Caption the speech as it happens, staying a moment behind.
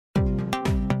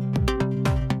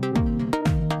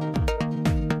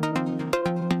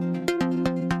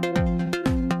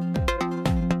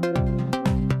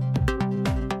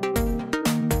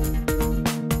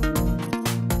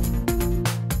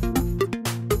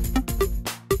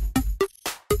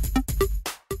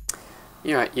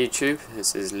You're right, YouTube.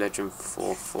 This is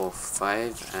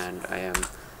Legend445, and I am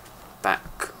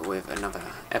back with another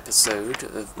episode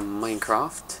of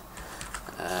Minecraft.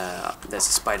 There's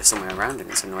a spider somewhere around, and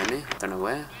it's annoying me. I don't know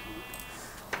where.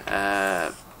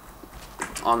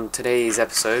 On today's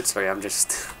episode, sorry, I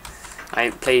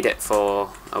ain't played it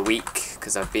for a week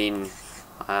because I've been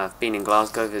in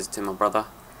Glasgow visiting my brother.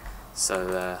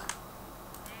 So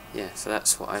yeah, so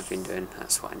that's what I've been doing.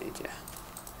 That's what I need. Yeah.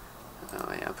 Oh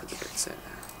wait, I'll put the bricks there.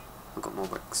 I've got more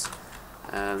bricks.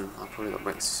 I've probably got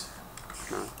bricks.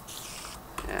 No.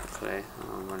 Yeah, clay.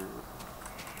 Oh, I'm running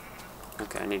out.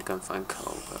 Okay, I need to go and find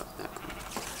coal, but that can...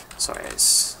 Sorry,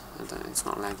 it's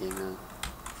not laggy now.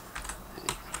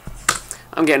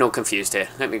 I'm getting all confused here.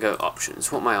 Let me go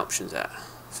options. What are my options at?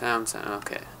 Sound,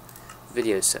 okay.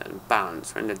 Video setting,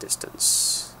 balance, render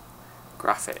distance,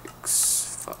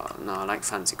 graphics. No, I like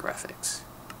fancy graphics.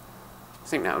 I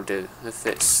think that'll do. If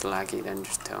it's laggy, then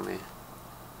just tell me.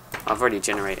 I've already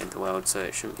generated the world, so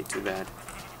it shouldn't be too bad.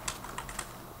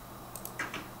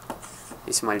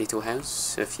 This is my little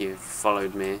house. If you've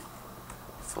followed me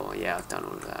for... Yeah, I've done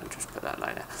all of that. Just put that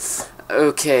like that.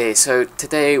 Okay, so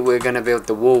today we're gonna build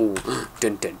the wall.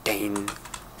 Dun dun dun.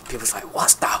 People's like,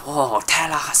 what's that wall?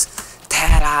 Tell us!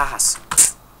 Tell us!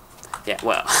 Yeah,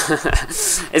 well,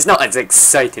 it's not as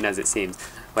exciting as it seems.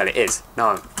 Well, it is.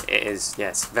 No, it is.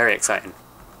 Yes, very exciting.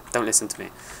 Don't listen to me.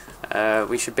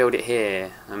 We should build it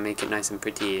here and make it nice and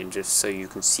pretty, and just so you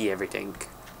can see everything.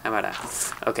 How about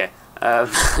that? Okay.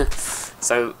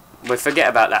 So we'll forget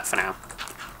about that for now.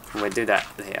 We'll do that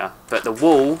later. But the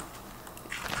wall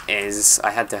is.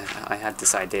 I had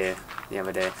this idea the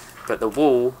other day. But the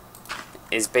wall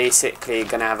is basically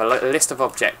gonna have a list of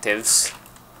objectives.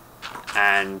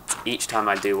 And each time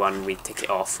I do one, we tick it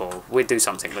off, or we do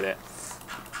something with it.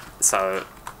 So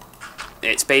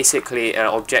it's basically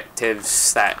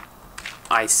objectives that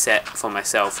I set for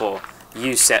myself, or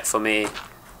you set for me,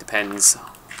 depends.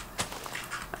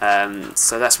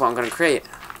 So that's what I'm going to create,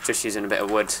 just using a bit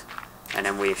of wood, and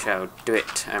then we shall do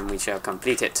it, and we shall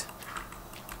complete it.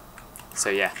 So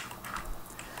yeah.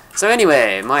 So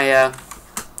anyway, my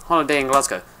holiday in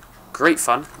Glasgow, great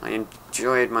fun. I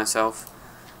enjoyed myself.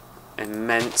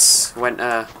 Immense. Went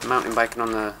mountain biking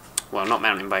on the... Well, not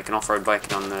mountain biking, off-road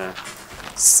biking on the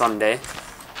Sunday.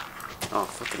 Oh,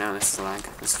 fucking hell, this is lag.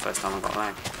 This is the first time I've got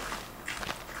lag.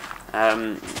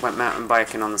 Went mountain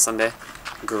biking on the Sunday.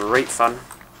 Great fun.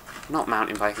 Not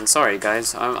mountain biking, sorry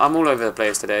guys. I'm all over the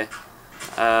place today.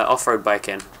 Off-road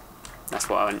biking. That's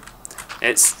what I went.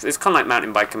 It's kind of like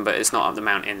mountain biking, but it's not up the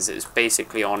mountains. It's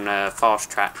basically on fast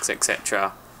tracks,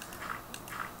 etc.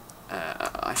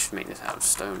 I should make this out of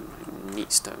stone,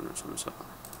 neat stone or some sort.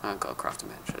 I've got a crafting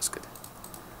bench, that's good.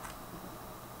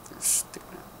 Stick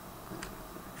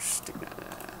that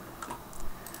there.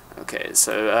 Okay,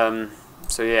 so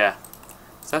yeah.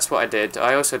 So that's what I did.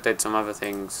 I also did some other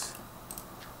things.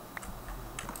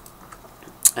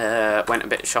 Went a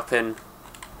bit shopping.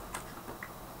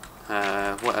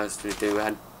 What else did we do? We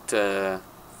had a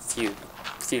few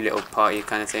little party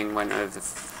kind of thing. Went over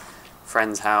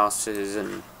friends' houses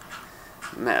and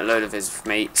met a load of his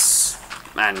mates,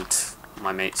 and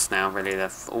my mates now, really,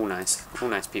 they're all nice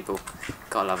people.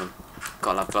 Gotta love them.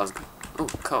 Gotta love Glasgow. Oh,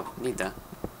 cool, need that.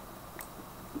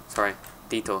 Sorry,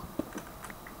 detour.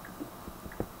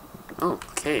 Oh,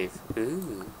 cave.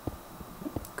 Ooh,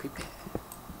 creepy.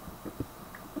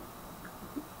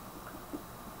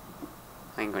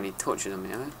 I ain't got any torches on me,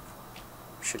 have I?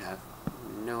 Should have.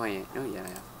 No, I ain't. No, yeah, I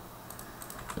have.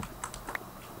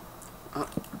 Oh,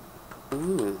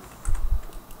 ooh.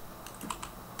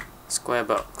 Square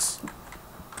box.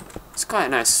 It's quite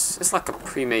nice. It's like a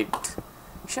pre-made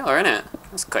shower, isn't it?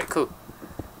 That's quite cool.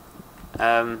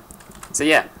 So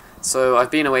yeah. So I've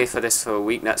been away for this for a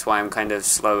week. That's why I'm kind of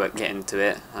slow at getting to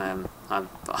it. I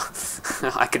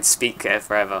could speak there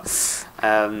forever.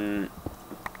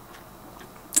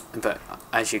 But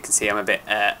as you can see, I'm a bit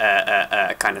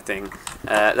kind of thing.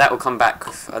 That will come back.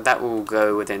 That will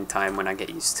go within time when I get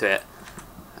used to it.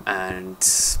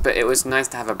 But it was nice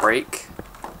to have a break.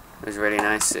 It was really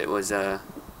nice. It was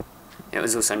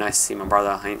also nice to see my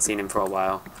brother. I ain't seen him for a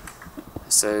while.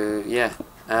 So yeah.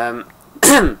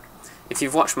 If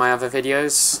you've watched my other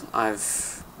videos,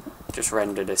 I've just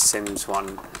rendered a Sims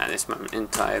one at this moment in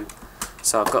time.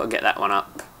 So I've got to get that one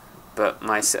up. But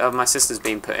my sister's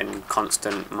been putting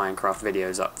constant Minecraft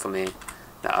videos up for me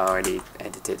that I already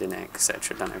edited and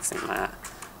etc. Done everything like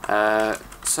that.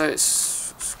 So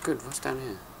it's good. What's down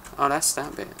here? Oh, that's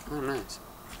that bit. Oh, nice.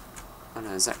 I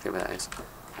know exactly where that is.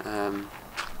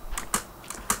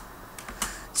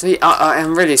 So yeah,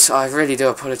 I really do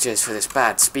apologise for this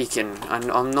bad speaking.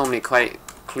 I'm normally quite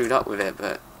clued up with it,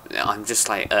 but I'm just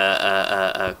like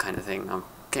kind of thing. I'm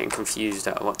getting confused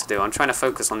at what to do. I'm trying to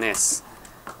focus on this.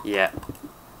 Yeah.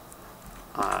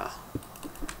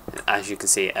 As you can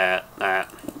see,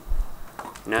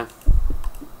 no.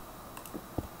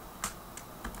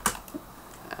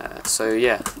 So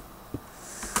yeah,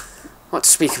 what to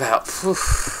speak about?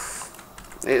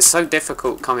 It's so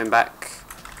difficult coming back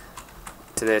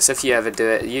to this. If you ever do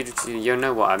it, you'll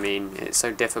know what I mean. It's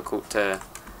so difficult to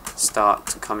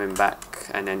start coming back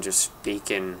and then just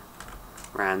speaking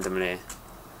randomly.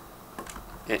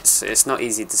 It's not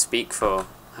easy to speak for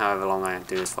however long I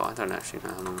do this for. I don't actually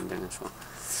know how long I'm doing this for.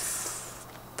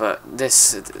 But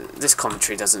this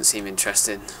commentary doesn't seem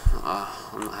interesting.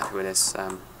 I'm not happy with this.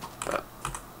 But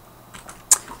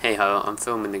hey ho, I'm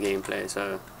filming the gameplay,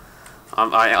 so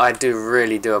I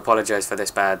really do apologise for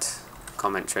this bad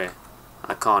commentary.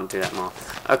 I can't do that more.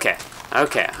 Okay.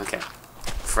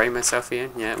 Frame myself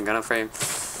again? Yeah, I'm gonna frame.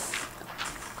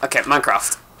 Okay,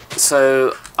 Minecraft.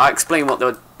 So I explain what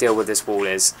the deal with this wall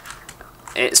is.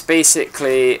 It's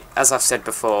basically, as I've said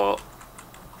before,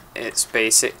 it's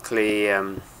basically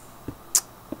oh,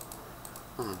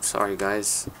 I'm sorry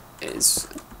guys.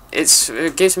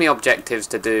 It gives me objectives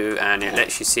to do, and it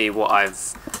lets you see what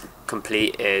I've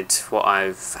completed, what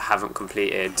I haven't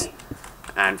completed,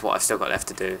 and what I've still got left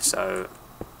to do. So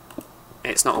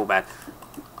it's not all bad.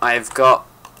 I've got,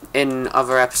 in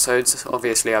other episodes,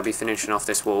 obviously I'll be finishing off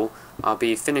this wall. I'll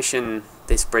be finishing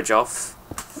this bridge off.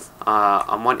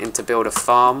 I'm wanting to build a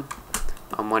farm.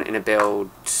 I'm wanting to build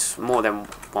more than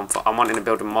one farm. I'm wanting to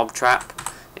build a mob trap.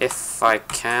 If I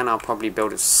can, I'll probably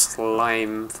build a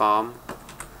slime farm.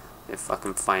 If I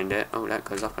can find it. Oh, that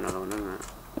goes up another one, doesn't it?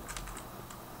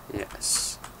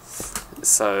 Yes.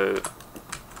 So,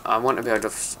 I want to build a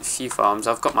few farms.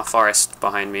 I've got my forest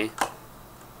behind me.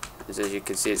 As you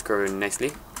can see, it's growing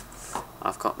nicely.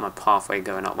 I've got my pathway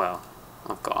going up. Well,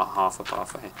 I've got half a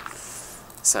pathway.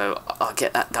 So, I'll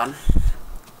get that done.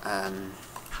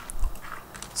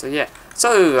 So, yeah.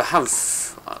 So,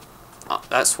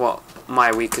 that's what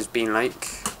my week has been like.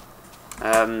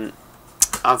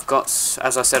 I've got,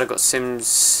 as I said, I've got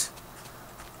Sims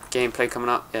gameplay coming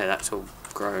up. Yeah, that's all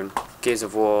grown. Gears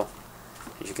of War,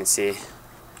 as you can see.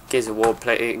 Gears of War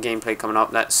gameplay coming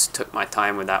up. That's took my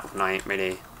time with that one.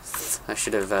 I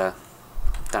should have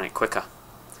done it quicker.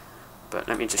 But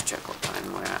let me just check what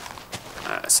time we're at.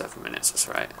 7 minutes, that's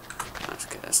right. That's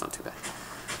okay, that's not too bad.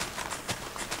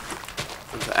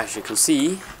 But as you can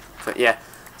see, but yeah.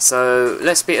 So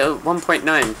let's be at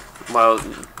 1.9. Well,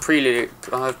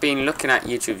 I've been looking at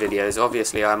YouTube videos.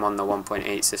 Obviously, I'm on the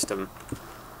 1.8 system,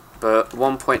 but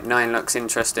 1.9 looks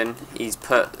interesting. He's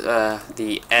put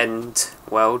the end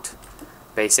world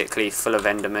basically full of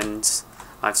Endermans.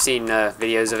 I've seen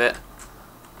videos of it,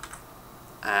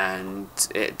 and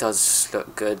it does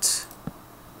look good.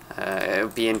 It'll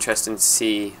be interesting to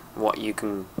see what you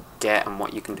can get and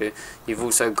what you can do. You've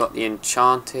also got the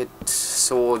enchanted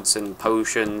swords and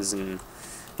potions, and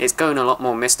it's going a lot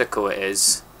more mystical. It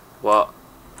is. Well,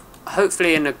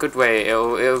 hopefully in a good way.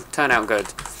 It'll turn out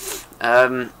good.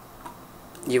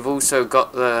 You've also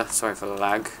got the, sorry for the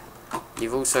lag.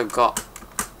 You've also got,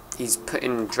 he's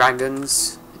putting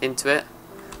dragons into it.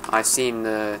 I've seen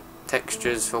the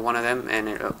textures for one of them, and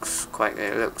it looks quite.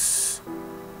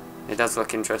 It does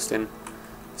look interesting.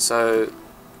 So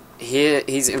here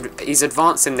he's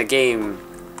advancing the game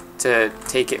to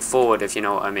take it forward, if you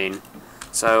know what I mean.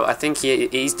 So I think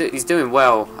he's doing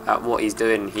well at what he's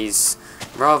doing. He's,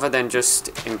 rather than just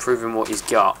improving what he's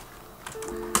got,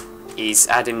 he's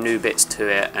adding new bits to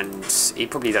it, and he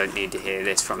probably don't need to hear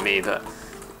this from me, but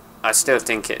I still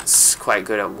think it's quite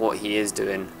good at what he is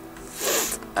doing.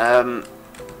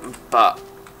 But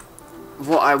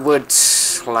what I would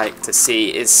like to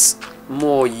see is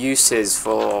more uses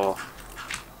for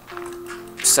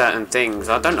certain things.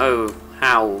 I don't know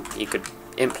how he could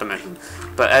implement them,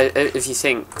 but if you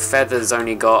think feathers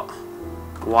only got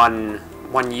one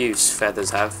use,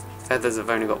 feathers have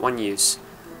only got one use,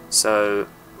 so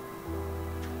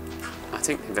I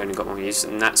think they've only got one use,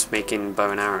 and that's making bow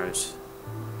and arrows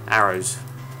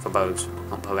for bows,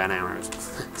 not bow and arrows.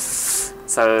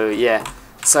 So yeah,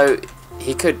 so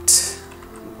he could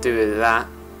do that.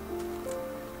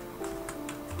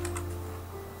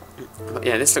 But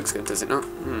yeah, this looks good, does it not?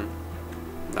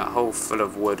 That hole full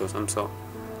of wood or some sort.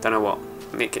 Don't know what.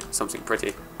 Make it something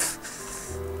pretty.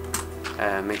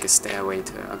 Make a stairway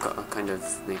to it. I've got to kind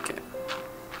of make it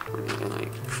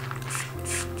like.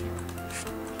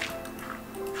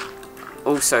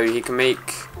 Also, he can make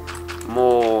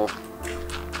more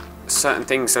certain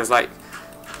things. So it's like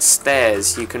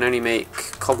stairs. You can only make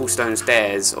cobblestone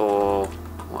stairs, or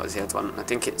what is the other one? I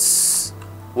think it's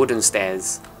wooden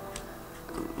stairs.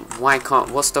 why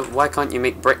can't you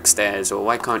make brick stairs, or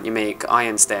why can't you make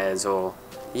iron stairs, or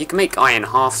you can make iron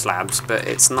half slabs, but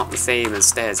it's not the same as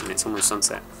stairs, and it's almost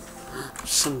sunset.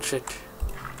 Sunset.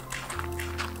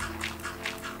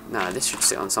 No, this should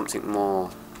sit on something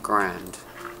more grand.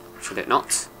 Should it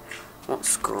not?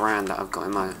 What's grand that I've got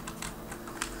in my...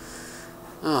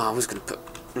 Oh, I was gonna put...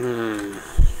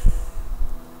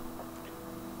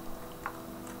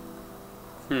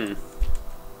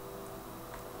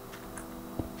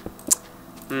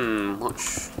 what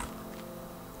should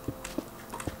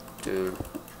do?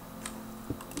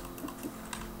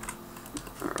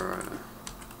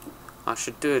 I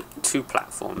should do 2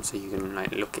 platforms so you can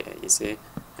like look at it, you see,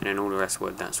 and then all the rest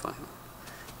wood. That's why.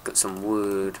 Got some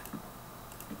wood.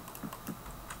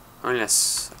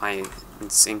 Unless I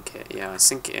sink it. Yeah, I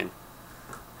sink it in.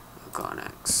 I've got an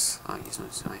axe. I'll use my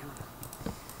iron.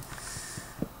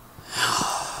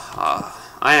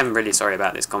 I am really sorry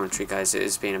about this commentary, guys. It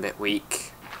has been a bit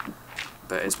weak,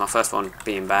 but it's my first one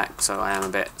being back, so I am a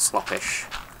bit sloppish.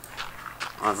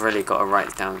 I've really got to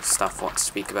write down stuff what to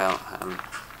speak about,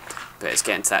 but it's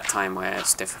getting to that time where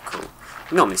it's difficult.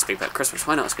 We normally speak about Christmas.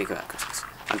 Why not speak about Christmas?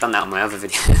 I've done that on my other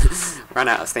video. Ran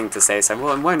out of things to say, so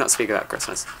well, why not speak about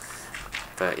Christmas?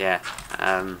 But yeah,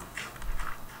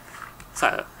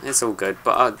 so it's all good.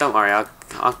 But don't worry,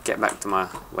 I'll get back to my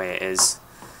way it is.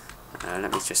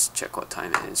 Let me just check what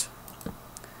time it is.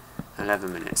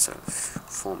 11 minutes, so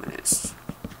 4 minutes.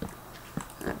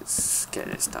 Let's get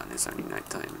this done. It's only night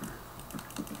time.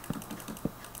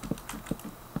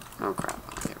 Oh crap!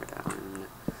 I'll get rid of that one.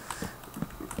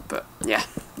 But yeah,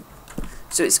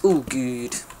 so it's all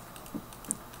good.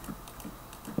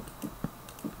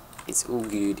 It's all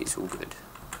good. It's all good.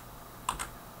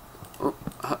 Oh,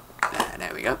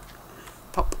 there we go.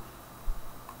 Pop.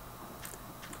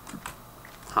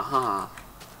 Haha.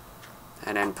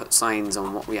 And then put signs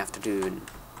on what we have to do and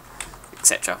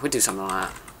etc. We do something like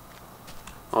that.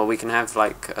 Or we can have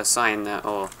like a sign that,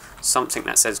 or something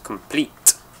that says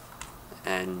complete,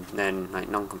 and then like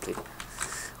non-complete.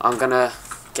 I'm gonna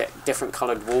get different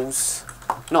coloured walls.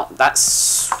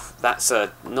 That's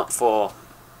not for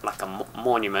like a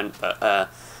monument, but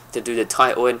to do the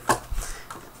title in.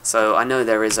 So I know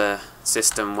there is a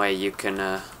system where you can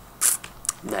blah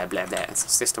blah blah. It's a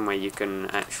system where you can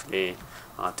actually.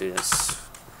 I'll do this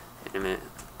in a minute.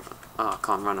 Oh, I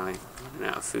can't run away. I'm running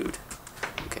out of food.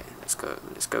 Okay, let's go.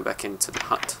 Let's go back into the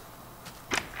hut.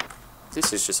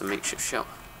 This is just a makeshift shelter.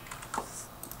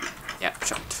 Yeah,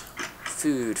 shot.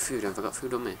 Food. Have I got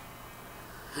food on me?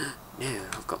 No,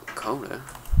 I've got cola.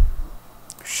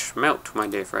 Smelt, my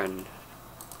dear friend.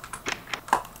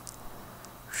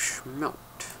 Smelt.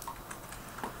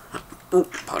 Oh,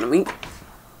 pardon me.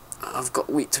 I've got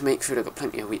wheat to make food. I've got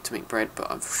plenty of wheat to make bread, but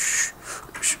I've...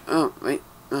 Oh, wait.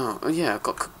 Oh, yeah, I've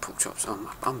got cooked pork chops.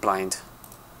 Oh, I'm blind.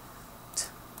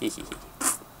 Yeah,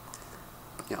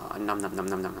 nom nom nom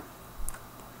nom nom.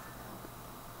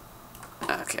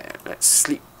 Okay, let's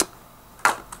sleep.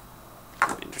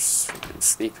 Just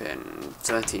sleep in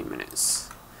 13 minutes.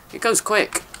 It goes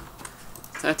quick.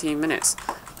 13 minutes.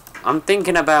 I'm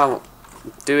thinking about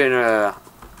doing a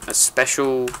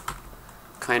special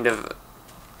kind of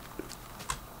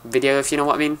video, if you know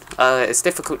what I mean. It's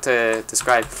difficult to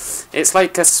describe. It's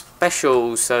like a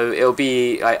special, so it'll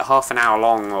be like half an hour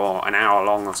long or an hour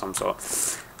long or some sort.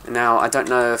 Now, I don't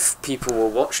know if people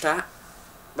will watch that,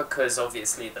 because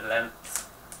obviously the length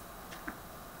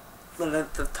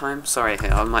of time, sorry,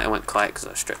 I might have went quiet because I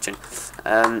was stretching.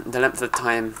 The length of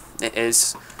time it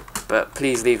is, but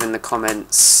please leave in the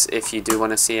comments if you do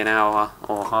want to see an hour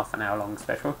or half an hour long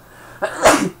special.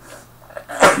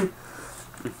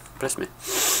 Bless me.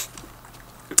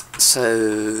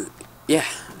 So yeah,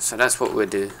 so that's what we'll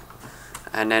do,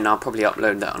 and then I'll probably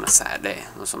upload that on a Saturday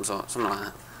or something like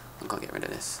that. I've got to get rid of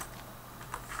this.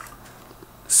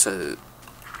 So,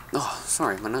 oh,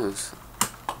 sorry, my nose.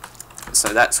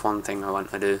 So that's one thing I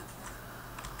want to do.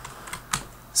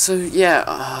 So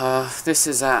yeah, this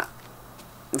is at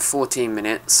 14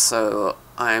 minutes, so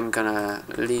I'm gonna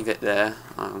leave it there.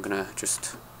 I'm gonna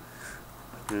just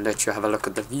let you have a look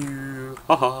at the view.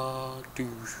 Haha,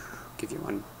 give you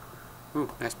one. Ooh,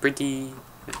 that's pretty.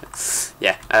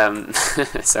 Yeah,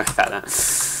 sorry about that.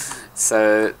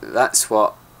 So that's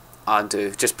what I'll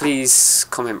do. Just please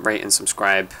comment, rate and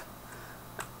subscribe,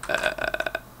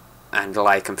 and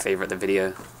like and favourite the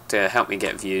video to help me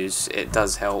get views. It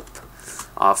does help.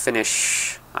 I'll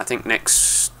finish, I think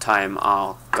next time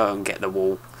I'll go and get the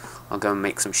wool. I'll go and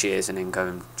make some shears and then go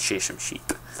and shear some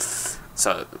sheep.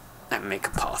 So, and make a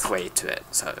pathway to it.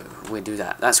 So, we'll do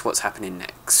that. That's what's happening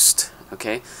next.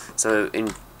 Okay? So,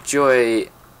 enjoy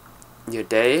your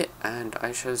day, and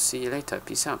I shall see you later.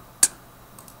 Peace out.